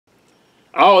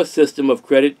Our system of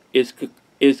credit is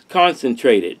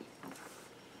concentrated.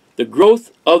 The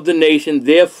growth of the nation,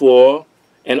 therefore,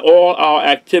 and all our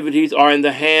activities are in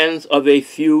the hands of a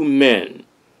few men.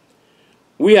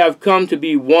 We have come to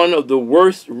be one of the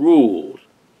worst ruled,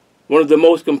 one of the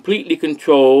most completely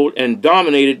controlled and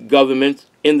dominated governments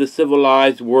in the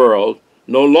civilized world,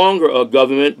 no longer a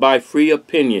government by free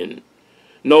opinion,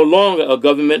 no longer a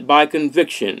government by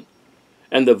conviction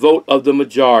and the vote of the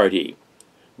majority,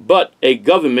 but a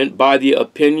government by the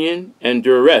opinion and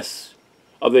duress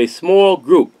of a small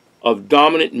group of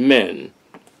dominant men,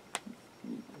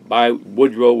 by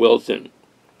Woodrow Wilson.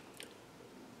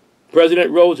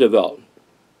 President Roosevelt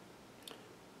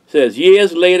says,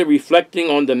 years later, reflecting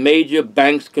on the major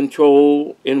banks'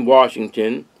 control in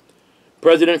Washington,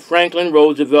 President Franklin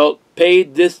Roosevelt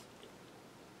paid this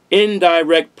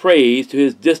indirect praise to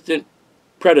his distant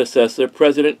predecessor,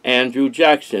 President Andrew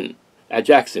Jackson,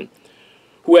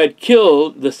 who had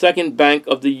killed the second bank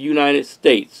of the United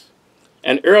States,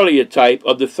 an earlier type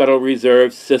of the Federal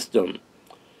Reserve System.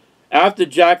 After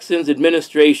Jackson's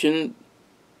administration,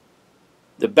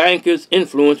 the bankers'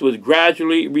 influence was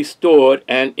gradually restored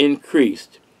and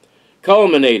increased,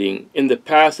 culminating in the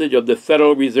passage of the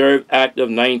Federal Reserve Act of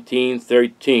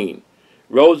 1913.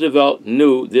 Roosevelt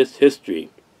knew this history.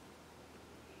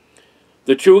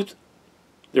 The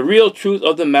real truth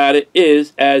of the matter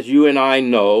is, as you and I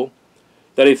know,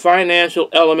 that a financial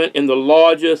element in the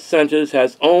larger centers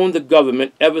has owned the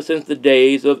government ever since the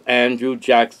days of Andrew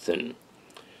Jackson.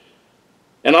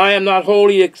 And I am not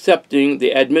wholly accepting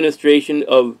the administration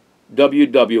of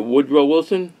W.W. Woodrow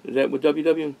Wilson. Is that what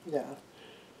W.W.? Yeah.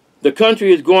 The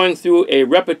country is going through a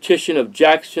repetition of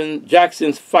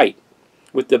Jackson's fight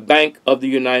with the Bank of the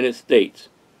United States,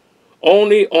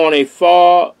 only on a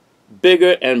far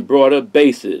bigger and broader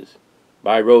basis,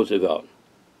 by Roosevelt.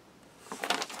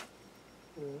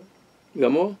 You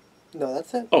got more? No,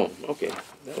 that's it. Oh, okay.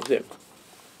 That was it.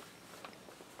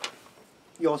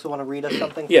 You also want to read us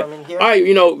something Yeah. from in here?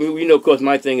 Of course,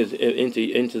 my thing is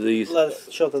into these.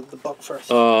 Let's show the book first.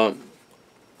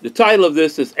 The title of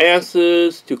this is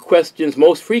Answers to Questions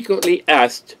Most Frequently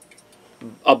Asked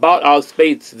About Our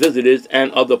Space Visitors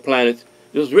and Other Planets.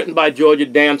 This was written by George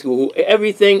Adamski, who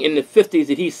everything in the 50s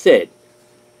that he said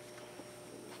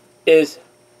is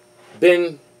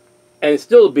been and is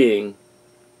still being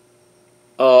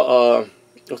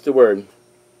what's the word?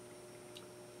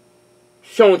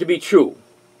 Shown to be true.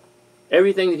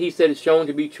 Everything that he said is shown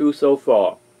to be true so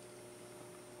far.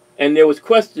 And there was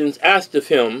questions asked of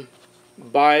him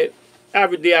by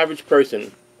the average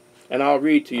person. And I'll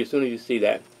read to you as soon as you see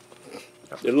that.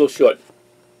 It's a little short.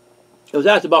 It was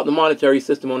asked about the monetary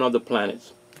system on other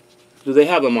planets. Do they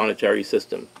have a monetary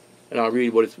system? And I'll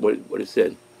read what it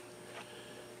said.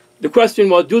 The question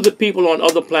was, do the people on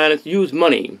other planets use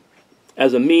money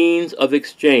as a means of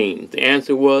exchange? The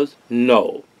answer was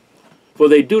no, for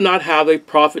they do not have a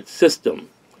profit system.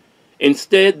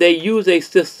 Instead, they use a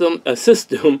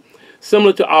system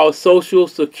similar to our Social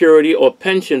Security or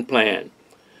pension plan,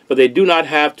 but they do not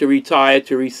have to retire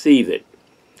to receive it.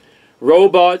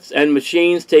 Robots and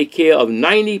machines take care of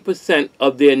 90%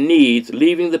 of their needs,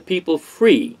 leaving the people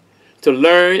free to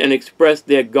learn and express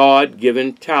their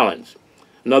God-given talents.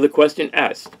 Another question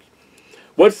asked,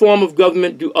 what form of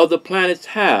government do other planets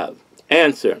have?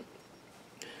 Answer,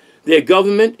 their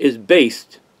government is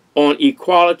based on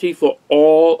equality for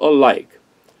all alike.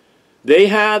 They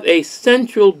have a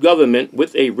central government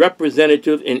with a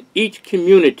representative in each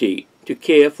community to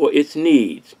care for its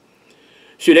needs.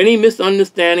 Should any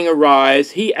misunderstanding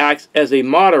arise, he acts as a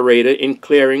moderator in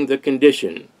clearing the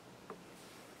condition.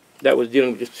 That was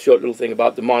dealing with just a short little thing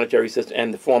about the monetary system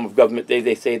and the form of government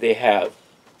they say they have.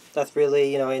 That's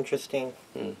really, interesting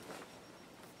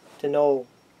to know,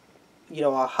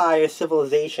 a higher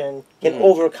civilization can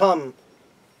overcome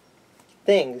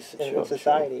things in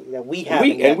society that we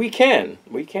haven't yet. And we can.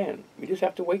 We just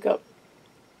have to wake up.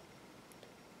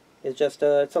 It's just,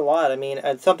 it's a lot. I mean,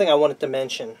 it's something I wanted to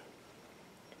mention.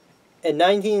 In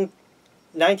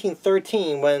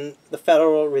 1913, when the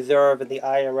Federal Reserve and the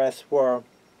I.R.S. were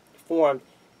formed,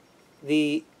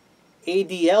 the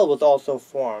ADL was also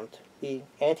formed, the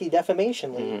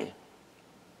Anti-Defamation League,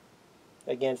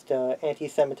 against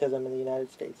anti-Semitism in the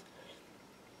United States.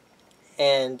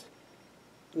 And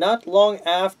not long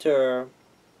after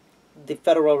the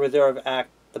Federal Reserve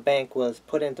Act, the bank, was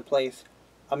put into place,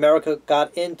 America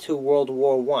got into World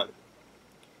War I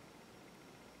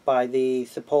by the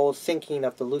supposed sinking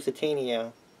of the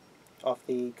Lusitania off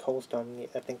the coast on,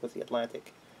 I think it was the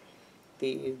Atlantic.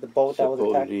 The boat that was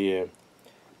attacked. Yeah.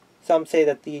 Some say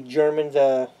that the Germans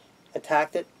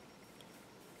attacked it.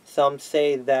 Some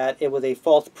say that it was a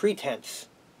false pretense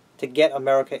to get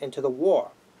America into the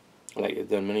war. Like it's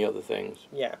done many other things.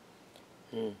 Yeah.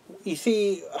 Mm. You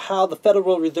see how the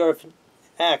Federal Reserve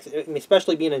acts, I mean,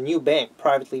 especially being a new bank,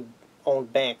 privately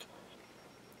owned bank.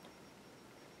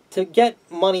 To get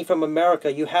money from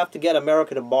America, you have to get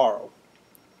America to borrow.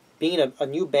 Being a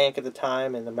new bank at the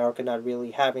time, and America not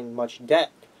really having much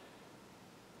debt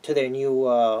to their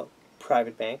new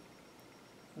private bank,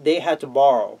 they had to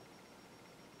borrow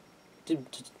to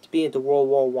be into World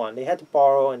War I. They had to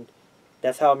borrow, and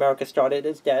that's how America started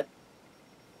its debt.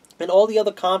 And all the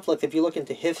other conflicts, if you look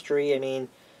into history, I mean,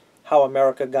 how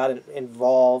America got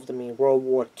involved. I mean, World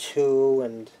War II,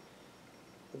 and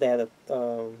they had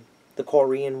the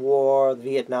Korean War, the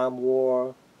Vietnam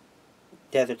War,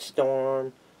 Desert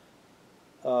Storm,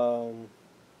 the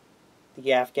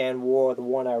Afghan War, the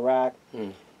war in Iraq.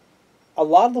 Mm. A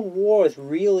lot of the wars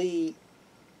really,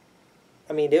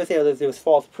 I mean, they would say there was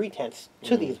false pretense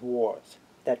to these wars.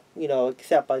 That, you know,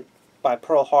 except by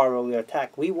Pearl Harbor we were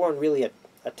attacked. We weren't really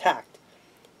attacked.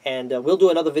 And we'll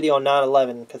do another video on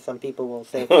 9/11, because some people will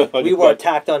say we were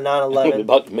attacked on 9/11. I was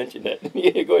about to mention that.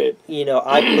 Yeah, go ahead. You know,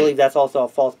 I believe that's also a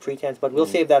false pretense, but we'll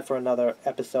save that for another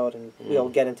episode, and we'll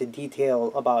get into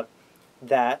detail about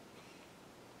that.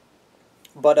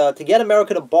 But to get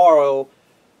America to borrow,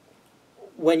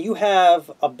 when you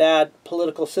have a bad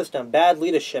political system, bad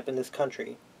leadership in this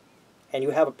country, and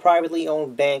you have a privately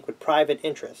owned bank with private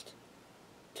interest,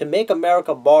 to make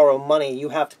America borrow money, you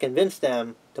have to convince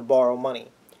them to borrow money.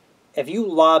 If you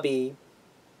lobby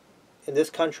in this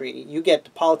country, you get the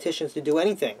politicians to do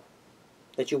anything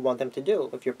that you want them to do.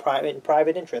 If you're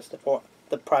private interest, or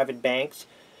the private banks,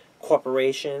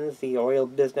 corporations, the oil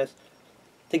business,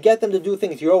 to get them to do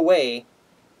things your way,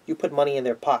 you put money in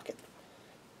their pocket.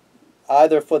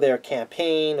 Either for their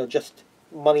campaign or just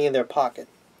money in their pocket,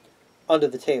 under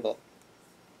the table.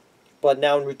 But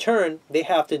now in return, they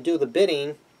have to do the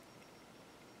bidding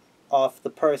of the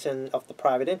person of the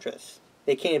private interest.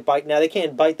 They can't bite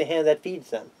the hand that feeds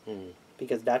them,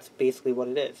 because that's basically what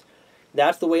it is.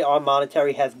 That's the way our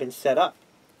monetary has been set up.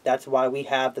 That's why we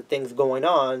have the things going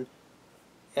on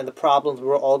and the problems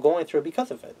we're all going through because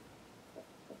of it.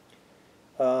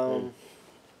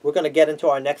 We're going to get into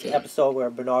our next episode where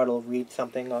Bernard will read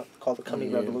something called The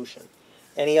Coming Revolution.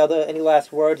 Any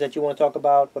last words that you want to talk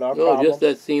about with our problems? Just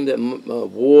that seems that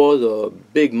wars are a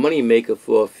big money maker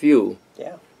for a few.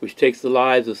 Yeah. Which takes the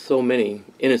lives of so many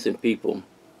innocent people.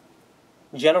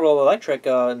 General Electric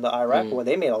in the Iraq War,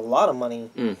 they made a lot of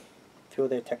money through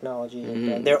their technology.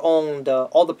 And, they're owned,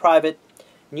 all the private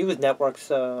news networks,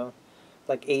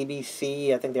 like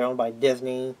ABC, I think they're owned by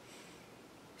Disney.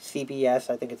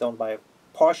 CBS, I think it's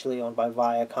partially owned by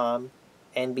Viacom.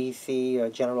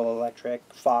 NBC, General Electric.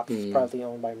 Fox is probably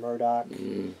owned by Murdoch.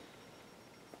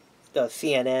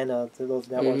 CNN, those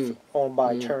networks owned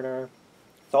by Turner.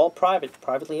 It's all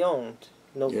privately owned.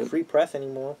 No free press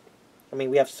anymore. I mean,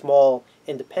 we have small,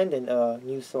 independent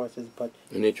news sources, but...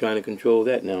 And they're trying to control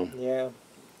that now. Yeah.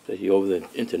 Especially over the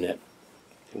internet.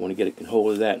 They want to get a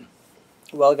hold of that.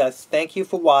 Well, guys, thank you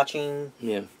for watching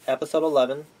episode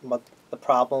 11, about the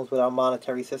problems with our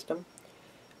monetary system.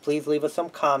 Please leave us some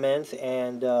comments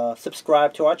and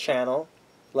subscribe to our channel.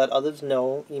 Let others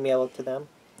know. Email it to them.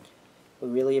 We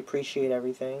really appreciate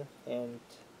everything. And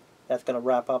that's going to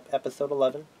wrap up episode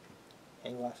 11.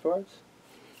 Any last words?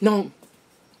 No.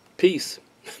 Peace.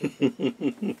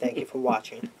 Thank you for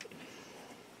watching.